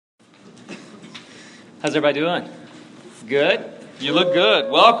How's everybody doing? Good? You look good.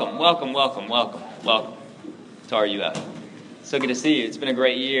 Welcome to RUF. So good to see you. It's been a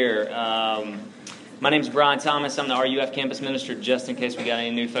great year. My name's Brian Thomas. I'm the RUF campus minister, just in case we got any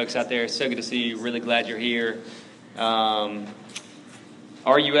new folks out there. So good to see you. Really glad you're here. RUF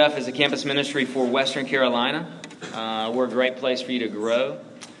is a campus ministry for Western Carolina. We're a great place for you to grow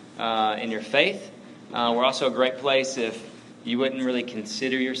in your faith. We're also a great place if you wouldn't really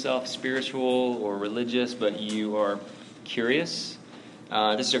consider yourself spiritual or religious, but you are curious.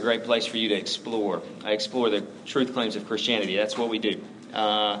 This is a great place for you to explore the truth claims of Christianity. That's what we do.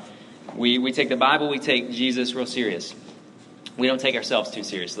 We take the Bible, we take Jesus real serious. We don't take ourselves too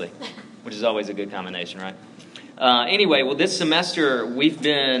seriously, which is always a good combination, right? Anyway, this semester we've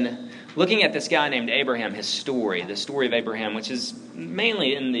been looking at this guy named Abraham, his story, the story of Abraham, which is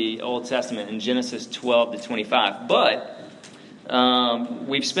mainly in the Old Testament, in Genesis 12 to 25. But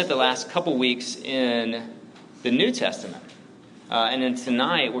we've spent the last couple weeks in the New Testament. And then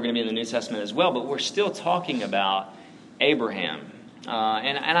tonight we're going to be in the New Testament as well, but we're still talking about Abraham.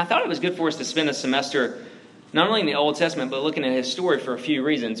 And I thought it was good for us to spend a semester not only in the Old Testament, but looking at his story for a few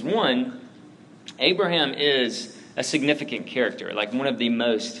reasons. One, Abraham is a significant character, like one of the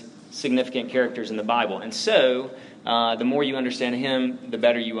most significant characters in the Bible. And so, the more you understand him, the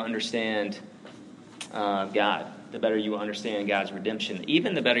better you understand God. The better you will understand God's redemption.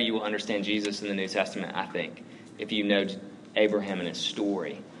 Even the better you will understand Jesus in the New Testament, I think, if you know Abraham and his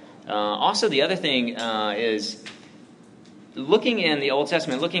story. Also, the other thing is looking in the Old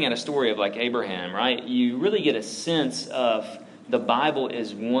Testament, looking at a story of like Abraham, right? You really get a sense of the Bible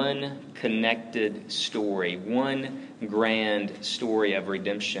is one connected story, one grand story of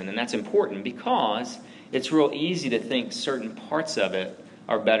redemption. And that's important because it's real easy to think certain parts of it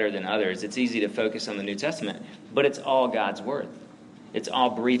are better than others. It's easy to focus on the New Testament, but it's all God's Word. It's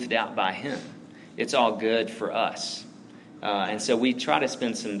all breathed out by Him. It's all good for us. And so we try to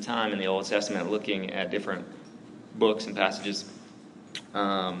spend some time in the Old Testament looking at different books and passages.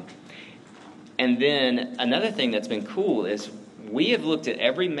 And then another thing that's been cool is we have looked at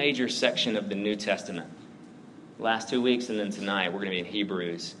every major section of the New Testament. Last 2 weeks and then tonight we're going to be in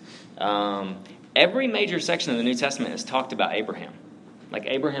Hebrews. Every major section of the New Testament has talked about Abraham. Like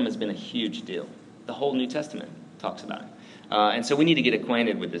Abraham has been a huge deal. The whole New Testament talks about it. And so we need to get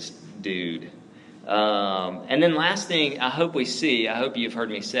acquainted with this dude. And then last thing I hope you've heard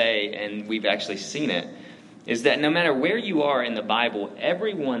me say, and we've actually seen it, is that no matter where you are in the Bible,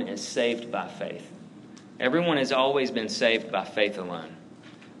 everyone is saved by faith. Everyone has always been saved by faith alone.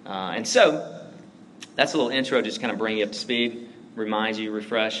 And so that's a little intro, just kind of bring you up to speed, remind you,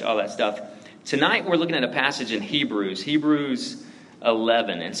 refresh, all that stuff. Tonight we're looking at a passage in Hebrews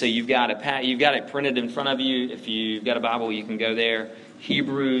 11, and so you've got it printed in front of you. If you've got a Bible, you can go there.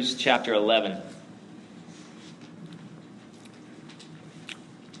 Hebrews chapter 11.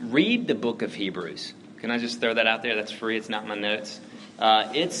 Read the book of Hebrews. Can I just throw that out there? That's free. It's not in my notes.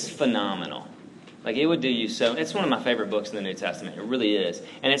 It's phenomenal. Like it would do you so. It's one of my favorite books in the New Testament. It really is,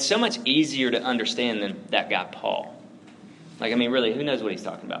 and it's so much easier to understand than that guy Paul. Like I mean, really, who knows what he's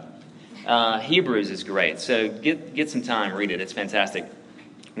talking about? Hebrews is great, so get some time, read it. It's fantastic.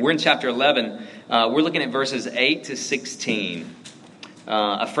 We're in chapter 11. We're looking at verses 8 to 16.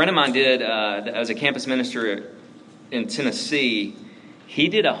 A friend of mine did, as a campus minister in Tennessee, he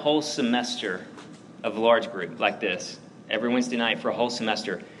did a whole semester of large group like this, every Wednesday night for a whole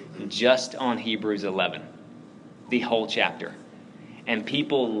semester, just on Hebrews 11, the whole chapter. And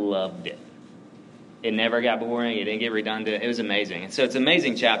people loved it. It never got boring. It didn't get redundant. It was amazing. And so it's an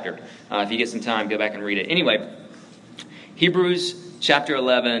amazing chapter. If you get some time, go back and read it. Anyway, Hebrews chapter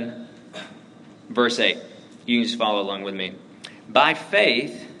 11, verse 8. You can just follow along with me. By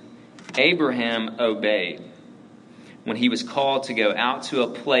faith, Abraham obeyed when he was called to go out to a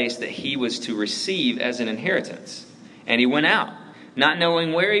place that he was to receive as an inheritance. And he went out, not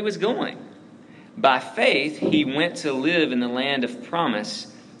knowing where he was going. By faith, he went to live in the land of promise,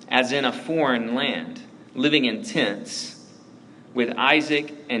 as in a foreign land, living in tents with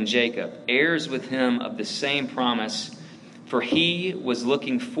Isaac and Jacob, heirs with him of the same promise, for he was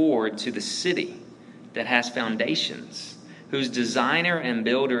looking forward to the city that has foundations, whose designer and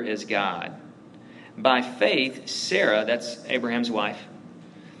builder is God. By faith, Sarah, that's Abraham's wife,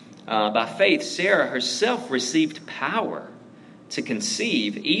 by faith, Sarah herself received power to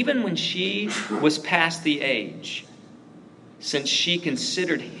conceive, even when she was past the age, since she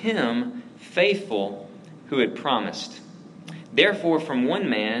considered him faithful who had promised. Therefore, from one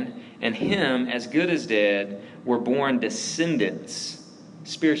man, and him as good as dead, were born descendants,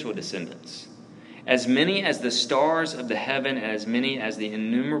 spiritual descendants, as many as the stars of the heaven, and as many as the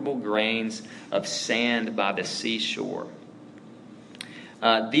innumerable grains of sand by the seashore.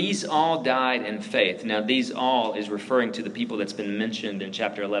 These all died in faith. Now, these all is referring to the people that's been mentioned in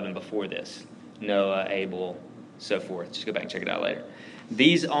chapter 11 before this. Noah, Abel, so forth. Just go back and check it out later.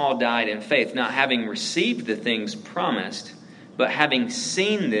 These all died in faith, not having received the things promised, but having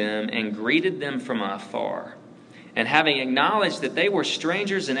seen them and greeted them from afar, and having acknowledged that they were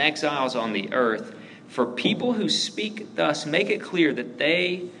strangers and exiles on the earth. For people who speak thus make it clear that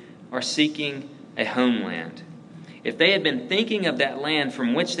they are seeking a homeland. If they had been thinking of that land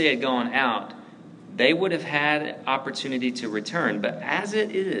from which they had gone out, they would have had opportunity to return. But as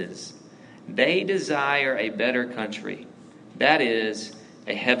it is, they desire a better country, that is,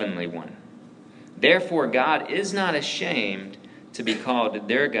 a heavenly one. Therefore, God is not ashamed to be called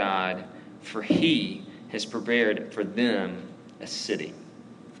their God, for he has prepared for them a city.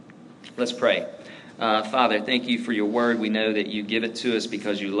 Let's pray. Father, thank you for your word. We know that you give it to us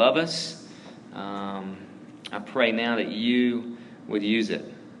because you love us. I pray now that you would use it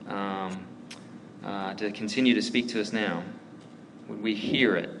to continue to speak to us now. Would we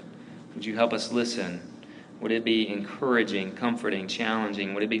hear it? Would you help us listen? Would it be encouraging, comforting,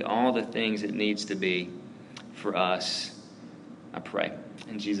 challenging? Would it be all the things it needs to be for us? I pray.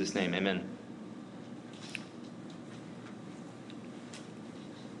 In Jesus' name, amen.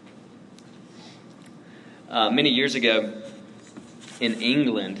 Many years ago, in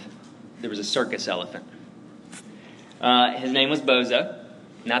England, there was a circus elephant. His name was Bozo,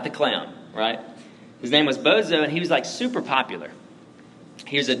 not the clown, right? His name was Bozo, and he was like super popular.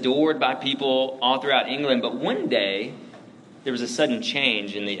 He was adored by people all throughout England, but one day, there was a sudden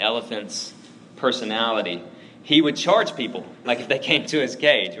change in the elephant's personality. He would charge people, like if they came to his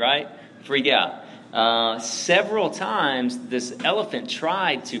cage, right? Freak out. Several times, this elephant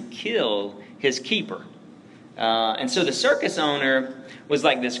tried to kill his keeper. And so the circus owner was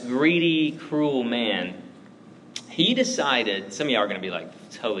like this greedy, cruel man. He decided, some of y'all are going to be like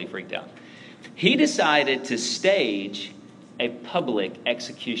totally freaked out. He decided to stage a public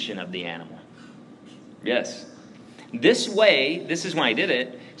execution of the animal. Yes. This way, this is why he did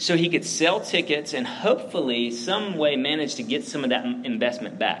it, so he could sell tickets and hopefully some way manage to get some of that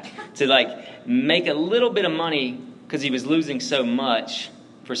investment back. To like make a little bit of money because he was losing so much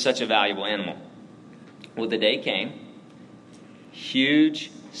for such a valuable animal. Well, the day came.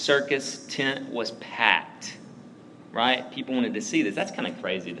 Huge circus tent was packed. Right? People wanted to see this. That's kind of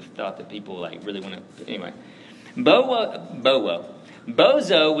crazy, the thought that people like really want to. Anyway. Bozo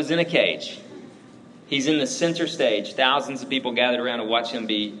was in a cage. He's in the center stage. Thousands of people gathered around to watch him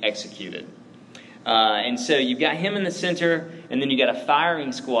be executed. And so you've got him in the center, and then you got a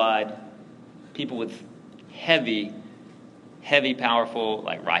firing squad, people with heavy, powerful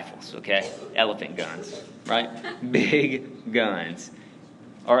like rifles, okay? Elephant guns, right? Big guns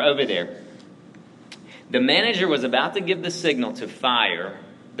are over there. The manager was about to give the signal to fire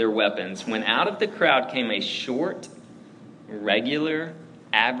their weapons when out of the crowd came a short, regular,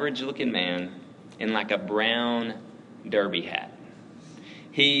 average-looking man in like a brown derby hat.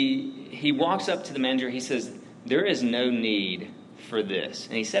 He walks up to the manager. He says, "There is no need for this."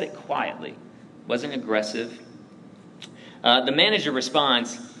 And he said it quietly. Wasn't aggressive. The manager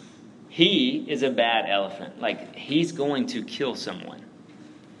responds, "He is a bad elephant. Like, he's going to kill someone."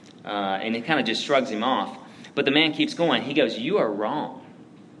 And he kind of just shrugs him off. But the man keeps going. He goes, "You are wrong,"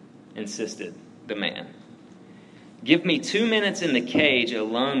 insisted the man. "Give me 2 minutes in the cage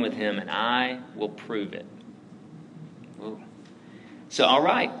alone with him, and I will prove it." Whoa. So, all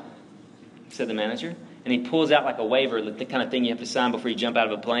right, said the manager. And he pulls out like a waiver, the kind of thing you have to sign before you jump out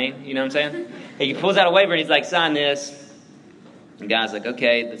of a plane. You know what I'm saying? He pulls out a waiver, and he's like, "Sign this." The guy's like,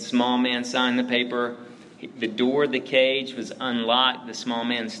 okay. The small man signed the paper. The door of the cage was unlocked. The small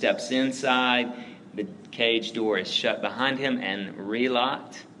man steps inside. The cage door is shut behind him and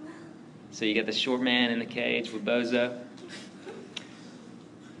relocked. So you get the short man in the cage with Bozo.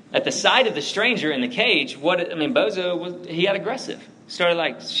 At the sight of the stranger in the cage, Bozo he got aggressive. Started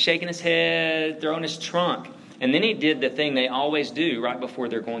like shaking his head, throwing his trunk. And then he did the thing they always do right before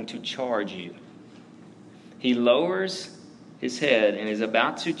they're going to charge you. He lowers his head and is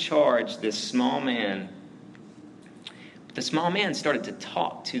about to charge this small man. But the small man started to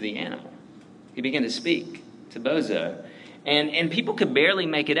talk to the animal. He began to speak to Bozo. And people could barely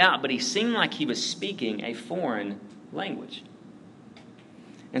make it out, but he seemed like he was speaking a foreign language.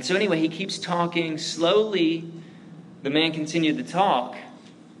 And so anyway, he keeps talking. Slowly, the man continued to talk.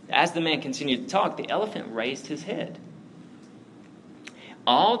 As the man continued to talk, the elephant raised his head.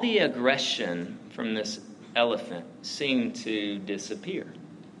 All the aggression from this elephant seemed to disappear.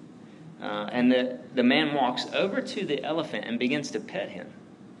 And the man walks over to the elephant and begins to pet him.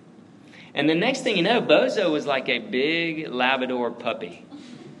 And the next thing you know, Bozo was like a big Labrador puppy.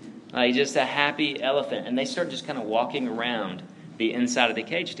 Like just a happy elephant. And they start just kind of walking around the inside of the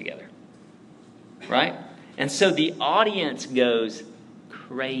cage together. Right? And so the audience goes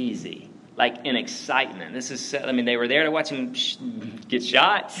crazy. Like in excitement. They were there to watch him get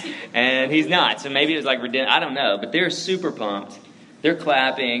shot. And he's not. So maybe it was like, I don't know. But they're super pumped. They're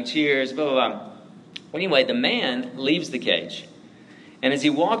clapping, cheers, blah, blah, blah. Anyway, the man leaves the cage. And as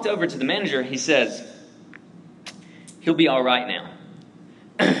he walked over to the manager, he says, he'll be all right now.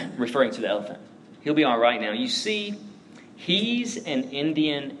 Referring to the elephant. He'll be all right now. You see, he's an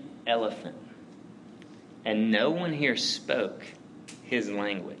Indian elephant. And no one here spoke his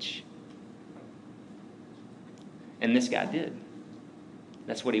language. And this guy did.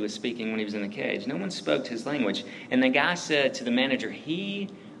 That's what he was speaking when he was in the cage. No one spoke his language. And the guy said to the manager, he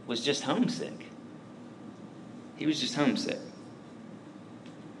was just homesick. He was just homesick.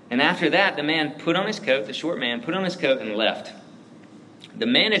 And after that, the man put on his coat, the short man put on his coat and left. The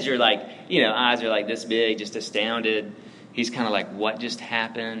manager, eyes are like this big, just astounded. He's kind of like, what just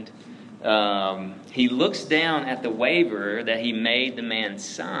happened? He looks down at the waiver that he made the man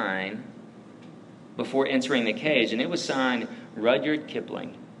sign before entering the cage, and it was signed Rudyard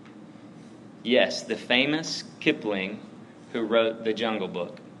Kipling. Yes, the famous Kipling who wrote The Jungle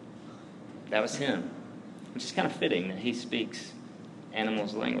Book. That was him, which is kind of fitting that he speaks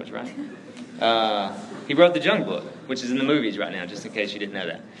animals' language, right? He wrote The Jungle Book, which is in the movies right now, just in case you didn't know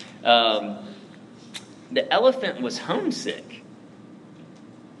that. The elephant was homesick.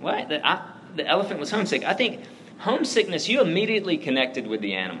 What? The elephant was homesick. I think homesickness, you immediately connected with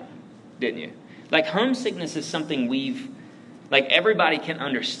the animal, didn't you? Like homesickness is something everybody can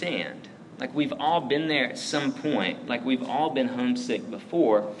understand. Like we've all been there at some point. Like we've all been homesick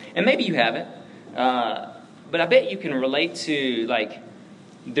before. And maybe you haven't. But I bet you can relate to,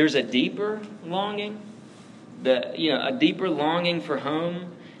 there's a deeper longing. A deeper longing for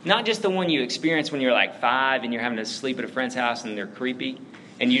home. Not just the one you experience when you're 5 and you're having to sleep at a friend's house and they're creepy.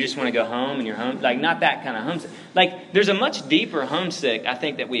 And you just want to go home and you're home. Not that kind of homesick. There's a much deeper homesick, I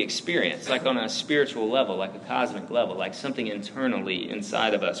think, that we experience. On a spiritual level, like a cosmic level. Like something internally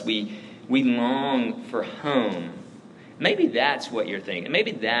inside of us. We long for home. Maybe that's what you're thinking.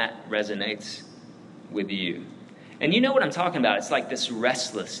 Maybe that resonates with you. And you know what I'm talking about. It's like this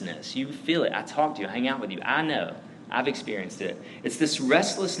restlessness. You feel it. I talk to you. I hang out with you. I know. I've experienced it. It's this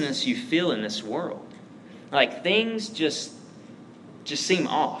restlessness you feel in this world. Things just seem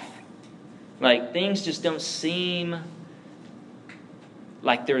off. Things just don't seem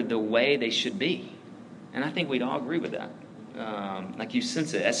like they're the way they should be. And I think we'd all agree with that. You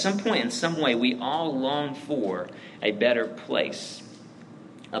sense it. At some point, in some way, we all long for a better place.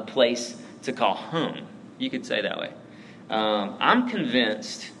 A place to call home. You could say that way. I'm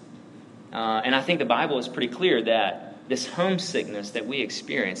convinced, and I think the Bible is pretty clear, that this homesickness that we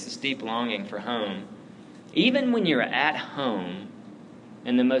experience, this deep longing for home, even when you're at home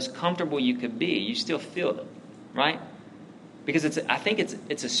and the most comfortable you could be, you still feel it, right? Because I think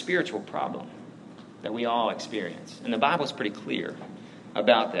it's a spiritual problem that we all experience. And the Bible's pretty clear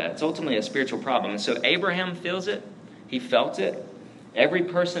about that. It's ultimately a spiritual problem. And so Abraham feels it. He felt it. Every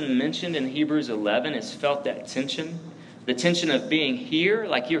person mentioned in Hebrews 11 has felt that tension. The tension of being here,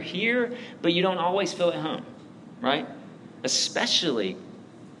 you're here, but you don't always feel at home, right? Especially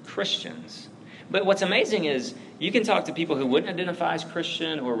Christians. But what's amazing is you can talk to people who wouldn't identify as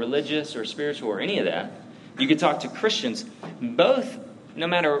Christian or religious or spiritual or any of that. You can talk to Christians. Both, no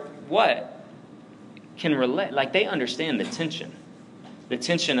matter what, can relate. They understand the tension. The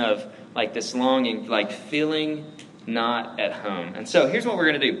tension of, this longing, feeling not at home. And so here's what we're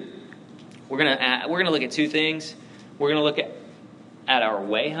going to do. We're going to look at two things. We're going to look at our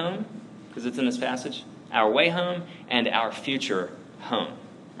way home, because it's in this passage. Our way home and our future home,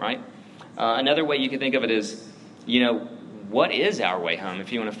 right? Another way you can think of it is, what is our way home?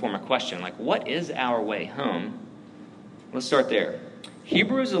 If you want to form a question, what is our way home? Let's start there.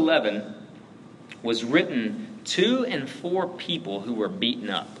 Hebrews 11 was written to and for people who were beaten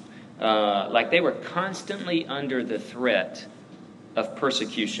up. They were constantly under the threat of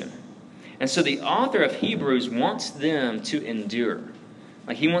persecution. And so the author of Hebrews wants them to endure.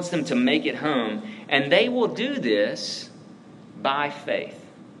 He wants them to make it home. And they will do this by faith.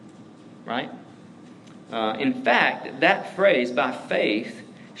 Right? In fact, that phrase, by faith,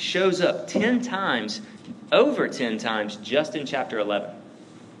 shows up 10 times, over 10 times, just in chapter 11.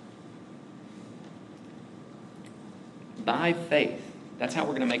 By faith. That's how we're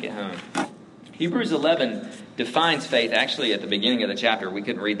going to make it home. Hebrews 11 defines faith. Actually, at the beginning of the chapter, we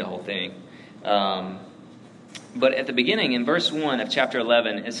couldn't read the whole thing. But at the beginning, in verse 1 of chapter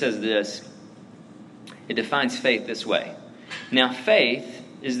 11, it says this. It defines faith this way. Now, faith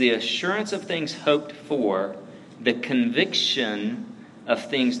is the assurance of things hoped for, the conviction of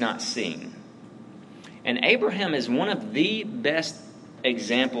things not seen. And Abraham is one of the best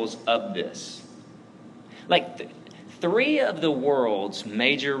examples of this. Like, three of the world's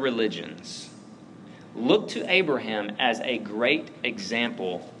major religions look to Abraham as a great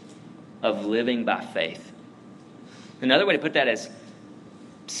example of living by faith. Another way to put that is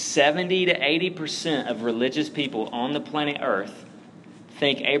 70 to 80% of religious people on the planet Earth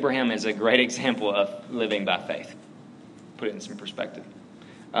think Abraham is a great example of living by faith. Put it in some perspective.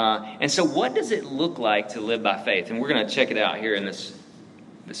 And so what does it look like to live by faith? And we're going to check it out here in this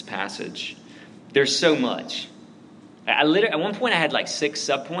passage. There's so much. At one point I had like 6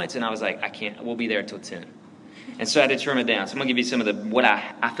 subpoints, and I was like, I can't. We'll be there until 10. And so I had to trim it down. So I'm going to give you some of what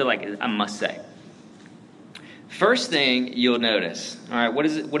I feel like I must say. First thing you'll notice, all right, what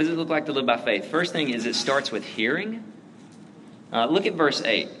does it look like to live by faith? First thing is it starts with hearing. Look at verse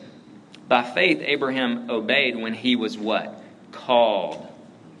 8. By faith, Abraham obeyed when he was what? Called.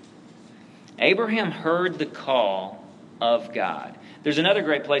 Abraham heard the call of God. There's another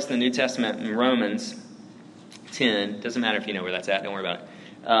great place in the New Testament in Romans 10. Doesn't matter if you know where that's at. Don't worry about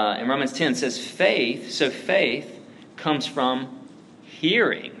it. In Romans 10 it says faith. So faith comes from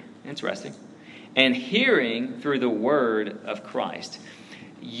hearing. Interesting. And hearing through the word of Christ.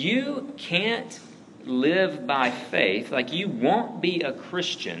 You can't live by faith, like you won't be a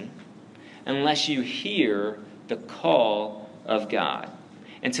Christian unless you hear the call of God.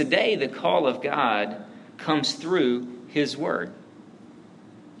 And today the call of God comes through His word.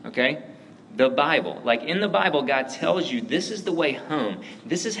 Okay? The Bible. Like in the Bible, God tells you this is the way home.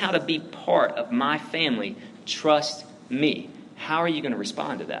 This is how to be part of my family. Trust me. How are you going to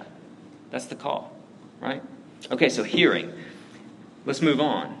respond to that? That's the call, right? Okay, so hearing. Let's move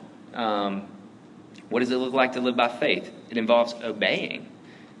on. What does it look like to live by faith? It involves obeying.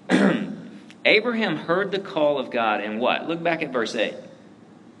 Abraham heard the call of God and what? Look back at verse 8.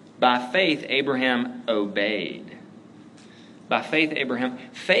 By faith, Abraham obeyed. By faith, Abraham.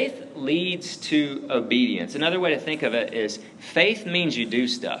 Faith leads to obedience. Another way to think of it is faith means you do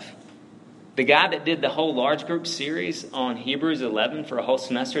stuff. The guy that did the whole large group series on Hebrews 11 for a whole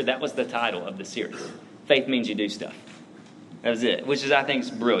semester, that was the title of the series. Faith means you do stuff. That was it, which is, I think,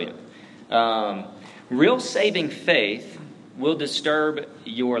 is brilliant. Real saving faith will disturb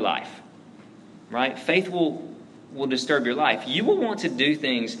your life, right? Faith will disturb your life. You will want to do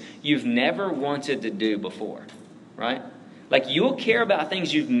things you've never wanted to do before, right? Like you'll care about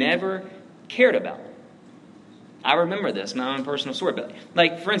things you've never cared about. I remember this, my own personal story. But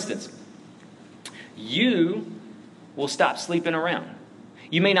like, for instance, you will stop sleeping around.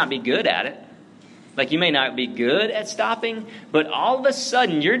 You may not be good at it. Like you may not be good at stopping, but all of a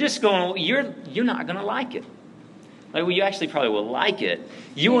sudden you're not going to like it. Like, well, you actually probably will like it.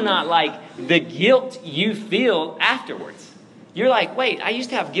 You will not like the guilt you feel afterwards. You're like, wait, I used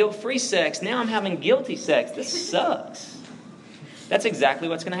to have guilt-free sex. Now I'm having guilty sex. This sucks. That's exactly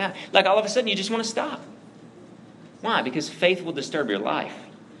what's going to happen. Like all of a sudden you just want to stop. Why? Because faith will disturb your life.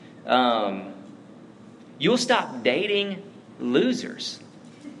 You'll stop dating losers.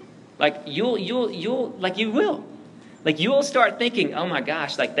 Like you will. Like you will start thinking, oh my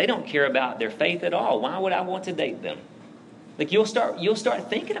gosh, like they don't care about their faith at all. Why would I want to date them? Like you'll start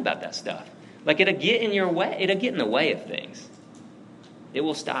thinking about that stuff. Like it'll get in your way. It'll get in the way of things. It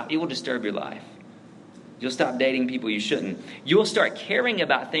will stop. It will disturb your life. You'll stop dating people you shouldn't. You'll start caring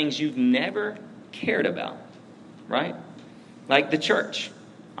about things you've never cared about. Right? Like the church.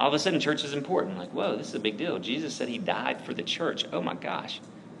 All of a sudden church is important. Like, whoa, this is a big deal. Jesus said He died for the church. Oh my gosh.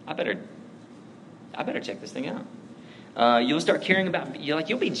 I better check this thing out. You'll start caring about,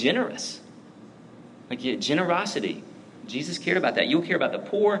 you'll be generous. Like generosity. Jesus cared about that. You'll care about the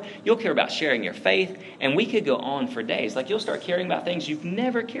poor. You'll care about sharing your faith. And we could go on for days. Like you'll start caring about things you've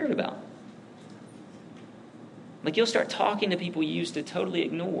never cared about. Like you'll start talking to people you used to totally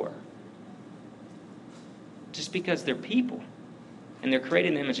ignore. Just because they're people. And they're created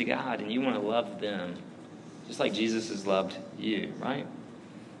in the image of God. And you want to love them. Just like Jesus has loved you, right?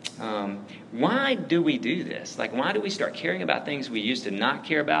 Why do we do this? Like, why do we start caring about things we used to not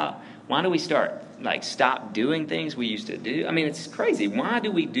care about? Why do we stop doing things we used to do? I mean, it's crazy. Why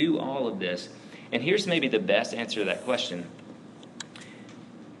do we do all of this? And here's maybe the best answer to that question.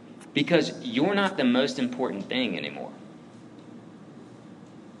 Because you're not the most important thing anymore.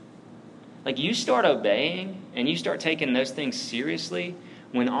 Like, you start obeying and you start taking those things seriously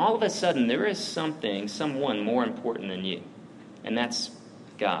when all of a sudden there is someone more important than you, and that's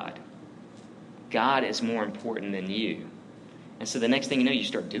God. God is more important than you. And so the next thing you know, you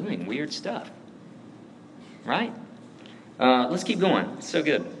start doing weird stuff. Right? Let's keep going. It's so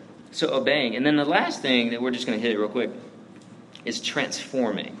good. So obeying. And then the last thing that we're just going to hit real quick is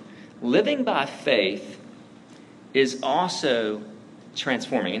transforming. Living by faith is also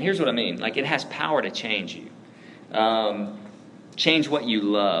transforming. And here's what I mean. Like, it has power to change you. Change what you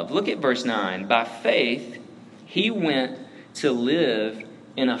love. Look at verse 9. By faith, he went to live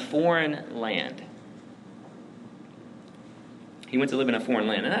in a foreign land. He went to live in a foreign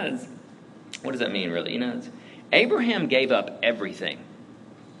land. And that is, what does that mean, really? Abraham gave up everything.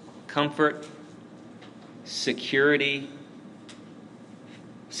 Comfort, security,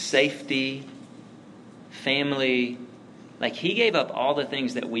 safety, family. Like, he gave up all the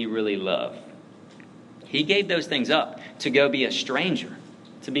things that we really love. He gave those things up to go be a stranger,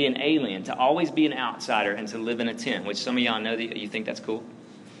 to be an alien, to always be an outsider, and to live in a tent, which some of y'all know that you think that's cool.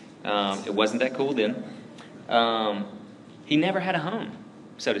 It wasn't that cool then. He never had a home,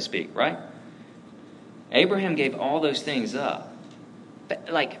 so to speak, right? Abraham gave all those things up.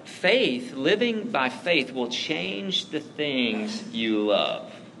 Like, faith, living by faith will change the things you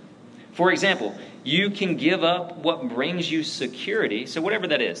love. For example, you can give up what brings you security. So whatever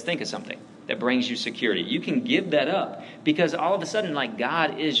that is, think of something that brings you security. You can give that up because all of a sudden, like,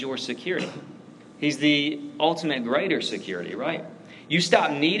 God is your security. He's the ultimate greater security, right? You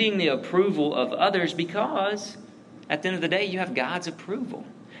stop needing the approval of others because at the end of the day, you have God's approval.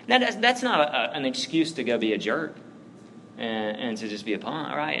 Now, that's not an excuse to go be a jerk and to just be a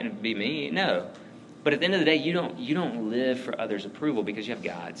pawn, right, and be mean. No. But at the end of the day, you don't live for others' approval because you have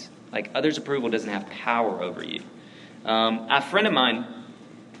God's. Like, others' approval doesn't have power over you. A friend of mine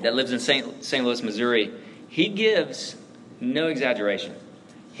that lives in St. Louis, Missouri, he gives, no exaggeration,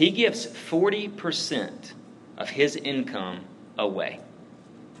 he gives 40% of his income away.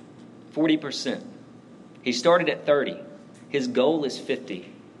 40%. He started at 30. His goal is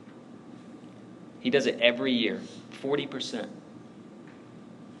 50. He does it every year. 40%.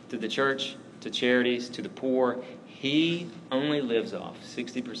 To the church, to charities, to the poor. He only lives off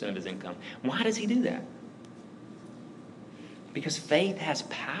 60% of his income. Why does he do that? Because faith has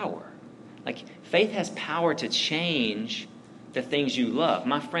power. Like, faith has power to change the things you love.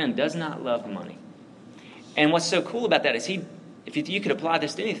 My friend does not love money. And what's so cool about that is if you could apply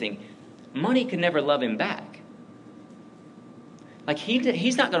this to anything, money could never love him back. Like,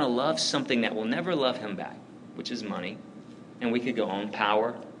 he's not going to love something that will never love him back, which is money. And we could go on.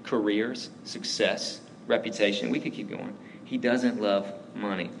 Power, careers, success, reputation. We could keep going. He doesn't love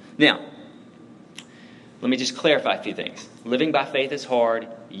money. Now, let me just clarify a few things. Living by faith is hard.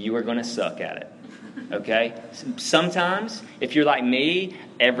 You are going to suck at it. Okay? Sometimes, if you're like me,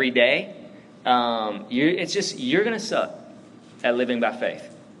 every day, you're going to suck at living by faith.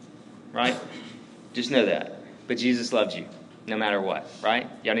 Right? Just know that. But Jesus loves you no matter what. Right?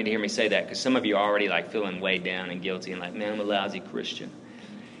 Y'all need to hear me say that because some of you are already like feeling weighed down and guilty and like, man, I'm a lousy Christian.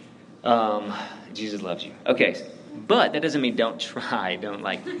 Jesus loves you. Okay. But that doesn't mean don't try. Don't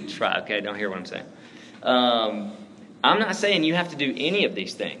try. Okay? Don't hear what I'm saying. I'm not saying you have to do any of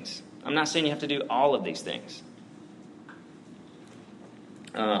these things. I'm not saying you have to do all of these things.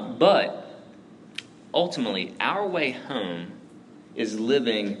 But ultimately, our way home is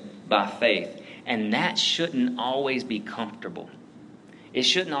living by faith. And that shouldn't always be comfortable. It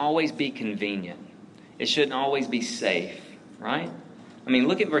shouldn't always be convenient. It shouldn't always be safe, right? I mean,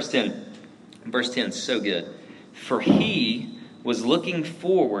 look at verse 10. Verse 10 is so good. For he was looking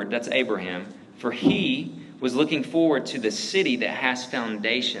forward, that's Abraham, for he was looking forward to the city that has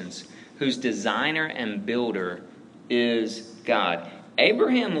foundations, whose designer and builder is God.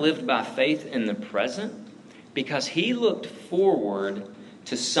 Abraham lived by faith in the present because he looked forward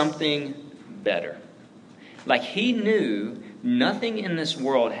to something better. Like, he knew nothing in this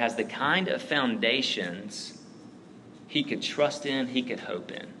world has the kind of foundations he could trust in, he could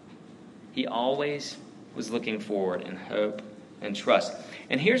hope in. He always was looking forward in hope and trust.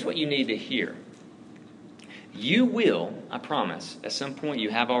 And here's what you need to hear. You will, I promise, at some point you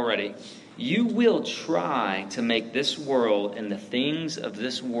have already, you will try to make this world and the things of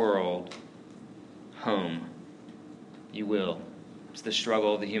this world home. You will. It's the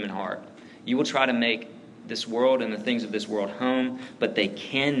struggle of the human heart. You will try to make this world and the things of this world home, but they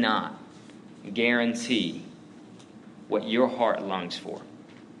cannot guarantee what your heart longs for.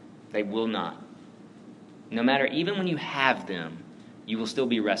 They will not. No matter, even when you have them, you will still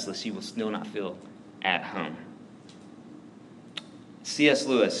be restless. You will still not feel at home. C.S.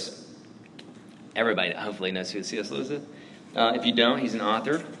 Lewis, everybody hopefully knows who C.S. Lewis is. If you don't, he's an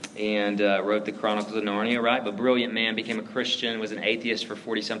author and wrote the Chronicles of Narnia, right? But brilliant man, became a Christian, was an atheist for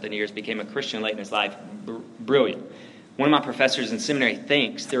 40-something years, became a Christian late in his life. Brilliant. One of my professors in seminary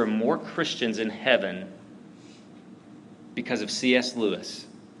thinks there are more Christians in heaven because of C.S. Lewis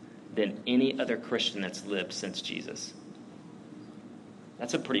than any other Christian that's lived since Jesus.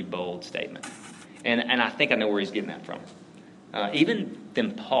 That's a pretty bold statement. And I think I know where he's getting that from. Even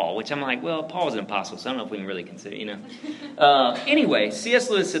than Paul, which I'm like, well, Paul's an apostle, so I don't know if we can really consider, Anyway, C.S.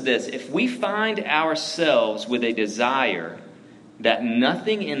 Lewis said this: if we find ourselves with a desire that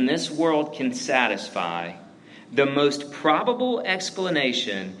nothing in this world can satisfy, the most probable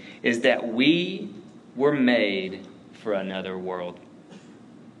explanation is that we were made for another world.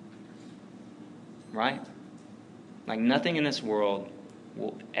 Right? Like nothing in this world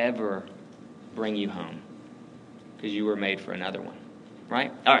will ever bring you home because you were made for another one.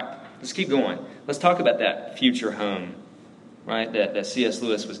 Right? All right, let's keep going. Let's talk about that future home, right, that C.S.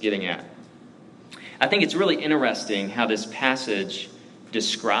 Lewis was getting at. I think it's really interesting how this passage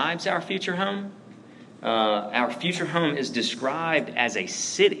describes our future home. Our future home is described as a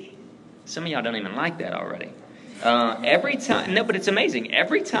city. Some of y'all don't even like that already. Every time, no, but it's amazing.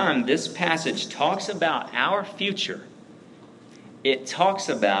 Every time this passage talks about our future, it talks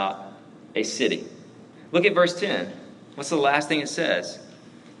about a city. Look at verse 10. What's the last thing it says?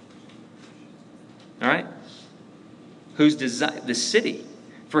 All right? The city.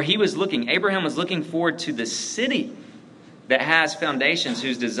 For Abraham was looking forward to the city that has foundations,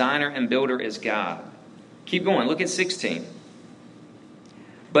 whose designer and builder is God. Keep going. Look at 16.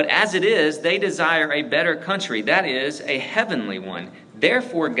 But as it is, they desire a better country, that is, a heavenly one.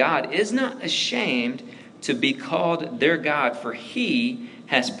 Therefore, God is not ashamed to be called their God, for he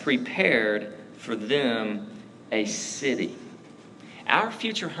has prepared for them a city. Our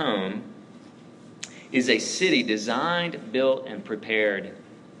future home is a city designed, built, and prepared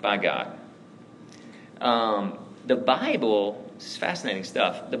by God. The Bible, this is fascinating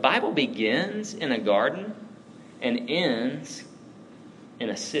stuff. The Bible begins in a garden and ends in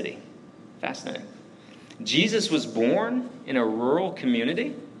a city. Fascinating. Jesus was born in a rural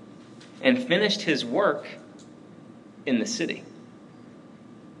community and finished his work in the city.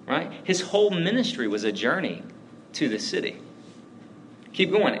 Right? His whole ministry was a journey to the city.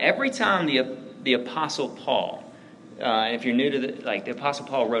 Keep going. Every time the Apostle Paul, if you're new to the Apostle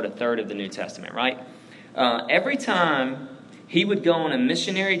Paul wrote a third of the New Testament, right? Every time he would go on a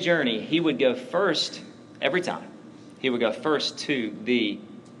missionary journey, he would go first to the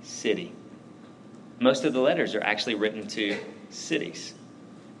city. Most of the letters are actually written to cities,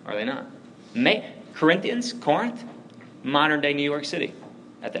 are they not? Corinth, modern day New York City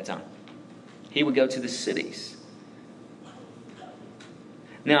at that time. He would go to the cities.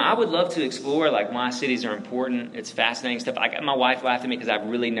 Now, I would love to explore why cities are important. It's fascinating stuff. My wife laughed at me because I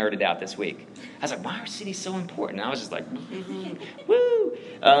really nerded out this week. I was like, why are cities so important? And I was just like, woo!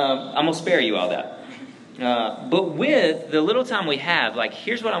 I'm going to spare you all that. But with the little time we have,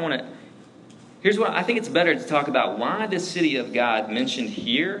 here's what I think it's better to talk about why the city of God mentioned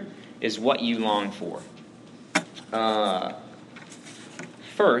here is what you long for.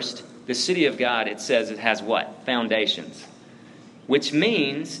 First, the city of God, it says it has what? Foundations. Which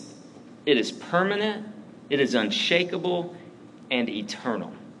means it is permanent, it is unshakable, and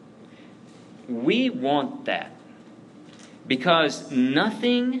eternal. We want that because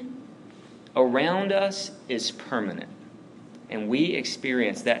nothing around us is permanent. And we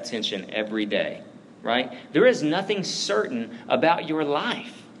experience that tension every day, right? There is nothing certain about your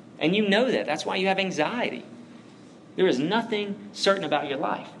life. And you know that. That's why you have anxiety. There is nothing certain about your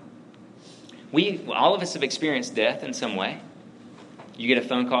life. All of us have experienced death in some way. You get a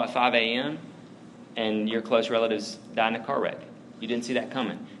phone call at 5 a.m. and your close relatives die in a car wreck. You didn't see that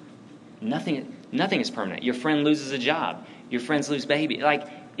coming. Nothing is permanent. Your friend loses a job. Your friends lose baby.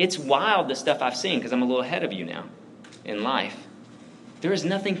 It's wild, the stuff I've seen, because I'm a little ahead of you now in life. There is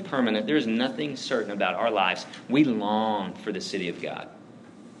nothing permanent. There is nothing certain about our lives. We long for the city of God.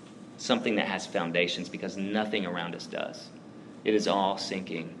 Something that has foundations, because nothing around us does. It is all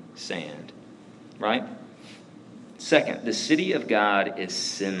sinking sand. Right? Second, the city of God is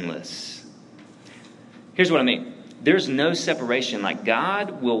sinless. Here's what I mean. There's no separation.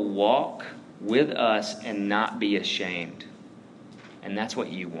 God will walk with us and not be ashamed. And that's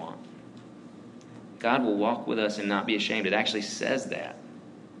what you want. God will walk with us and not be ashamed. It actually says that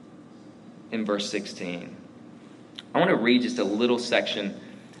in verse 16. I want to read just a little section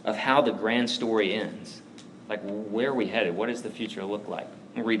of how the grand story ends. Where are we headed? What does the future look like?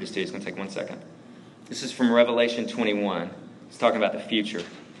 I'll read this to you. It's going to take 1 second. This is from Revelation 21. It's talking about the future,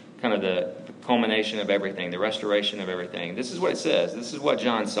 kind of the culmination of everything, the restoration of everything. This is what it says. This is what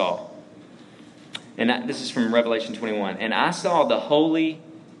John saw. And this is from Revelation 21. And I saw the holy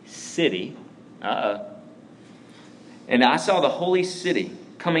city. And I saw the holy city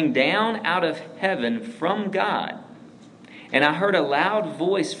coming down out of heaven from God. And I heard a loud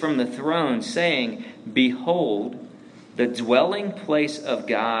voice from the throne saying, Behold, the dwelling place of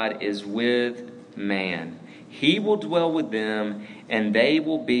God is with man. He will dwell with them, and they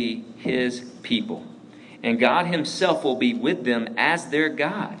will be his people. And God himself will be with them as their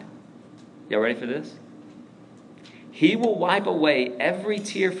God. Y'all ready for this? He will wipe away every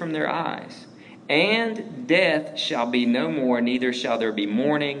tear from their eyes. And death shall be no more, neither shall there be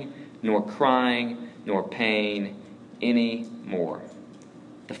mourning, nor crying, nor pain any more.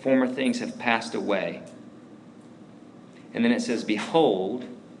 The former things have passed away. And then it says, Behold,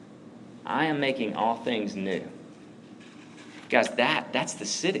 I am making all things new. Guys, that's the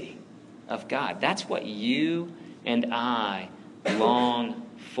city of God. That's what you and I long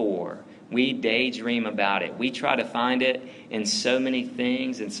for. We daydream about it. We try to find it in so many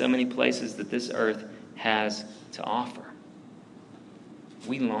things, in so many places that this earth has to offer.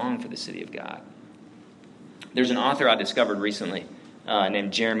 We long for the city of God. There's an author I discovered recently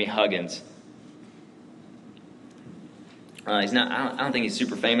named Jeremy Huggins. I don't think he's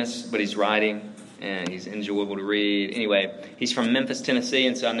super famous, but he's writing, and he's enjoyable to read. Anyway, he's from Memphis, Tennessee,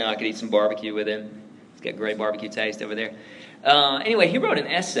 and so I know I could eat some barbecue with him. He's got great barbecue taste over there. Anyway, he wrote an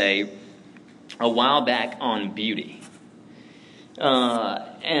essay a while back on beauty.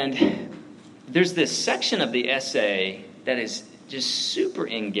 And there's this section of the essay that is just super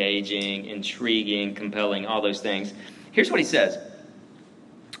engaging, intriguing, compelling, all those things. Here's what he says.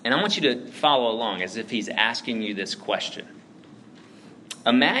 And I want you to follow along as if he's asking you this question.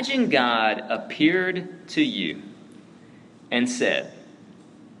 Imagine God appeared to you and said,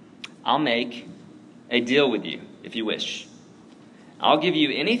 I'll make a deal with you if you wish. I'll give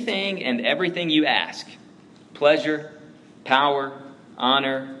you anything and everything you ask. Pleasure, power,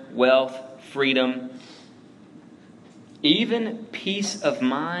 honor, wealth, freedom, even peace of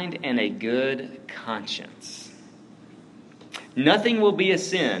mind and a good conscience. Nothing will be a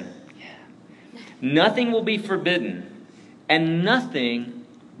sin. Nothing will be forbidden. And nothing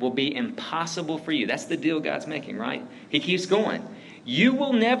will be impossible for you. That's the deal God's making, right? He keeps going. You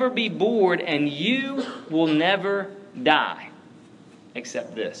will never be bored and you will never die.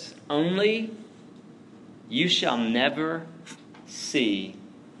 Except this. Only you shall never see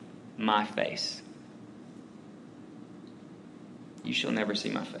my face. You shall never see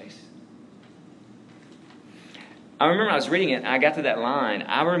my face. I remember I was reading it, and I got to that line.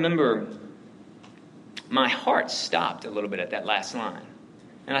 I remember my heart stopped a little bit at that last line.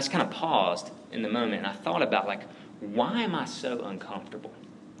 And I just kind of paused in the moment, and I thought about, why am I so uncomfortable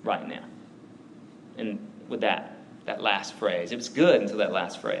right now? And with that last phrase. It was good until that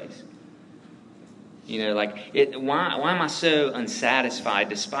last phrase. Why am I so unsatisfied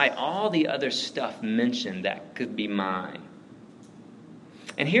despite all the other stuff mentioned that could be mine?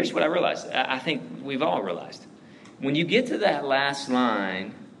 And here's what I realized. I think we've all realized. When you get to that last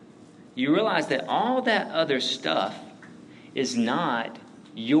line, you realize that all that other stuff is not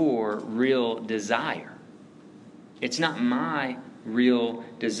your real desire. It's not my real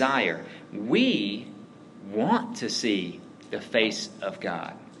desire. We want to see the face of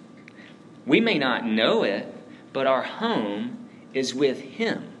God. We may not know it, but our home is with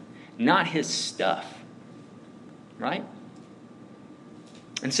Him, not His stuff. Right?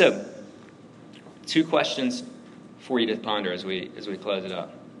 And so, 2 questions for you to ponder as we close it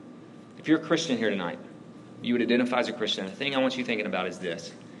up. If you're a Christian here tonight, you would identify as a Christian. The thing I want you thinking about is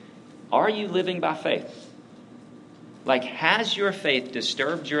this. Are you living by faith? Has your faith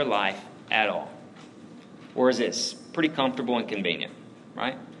disturbed your life at all? Or is it pretty comfortable and convenient?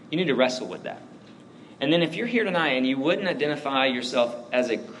 Right? You need to wrestle with that. And then if you're here tonight and you wouldn't identify yourself as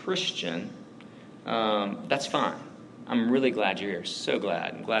a Christian, that's fine. I'm really glad you're here. So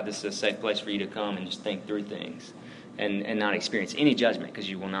glad. I'm glad this is a safe place for you to come and just think through things and not experience any judgment, because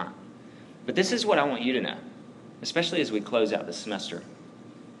you will not. But this is what I want you to know, especially as we close out the semester.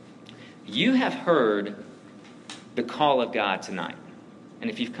 You have heard the call of God tonight. And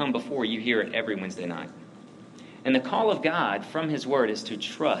if you've come before, you hear it every Wednesday night. And the call of God from His Word is to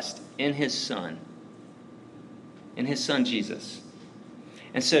trust in His Son Jesus.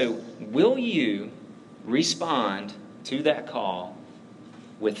 And so, will you respond to that call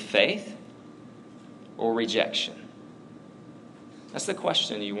with faith or rejection? That's the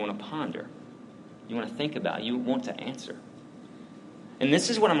question you want to ponder. You want to think about. You want to answer. And this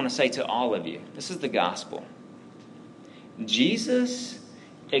is what I'm going to say to all of you. This is the gospel. Jesus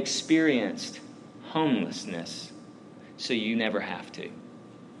experienced homelessness so you never have to.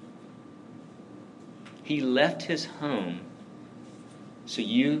 He left his home so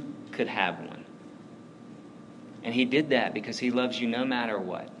you could have one. And he did that because he loves you no matter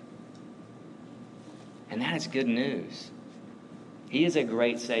what. And that is good news. He is a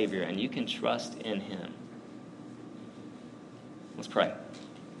great Savior, and you can trust in him. Let's pray.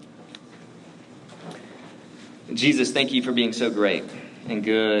 Jesus, thank you for being so great and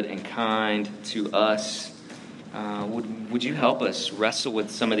good and kind to us. Would you help us wrestle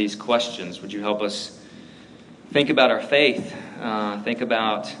with some of these questions? Would you help us think about our faith? Think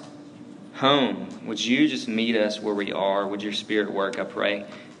about home. Would you just meet us where we are? Would your Spirit work, I pray.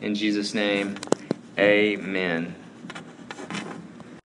 In Jesus' name, amen.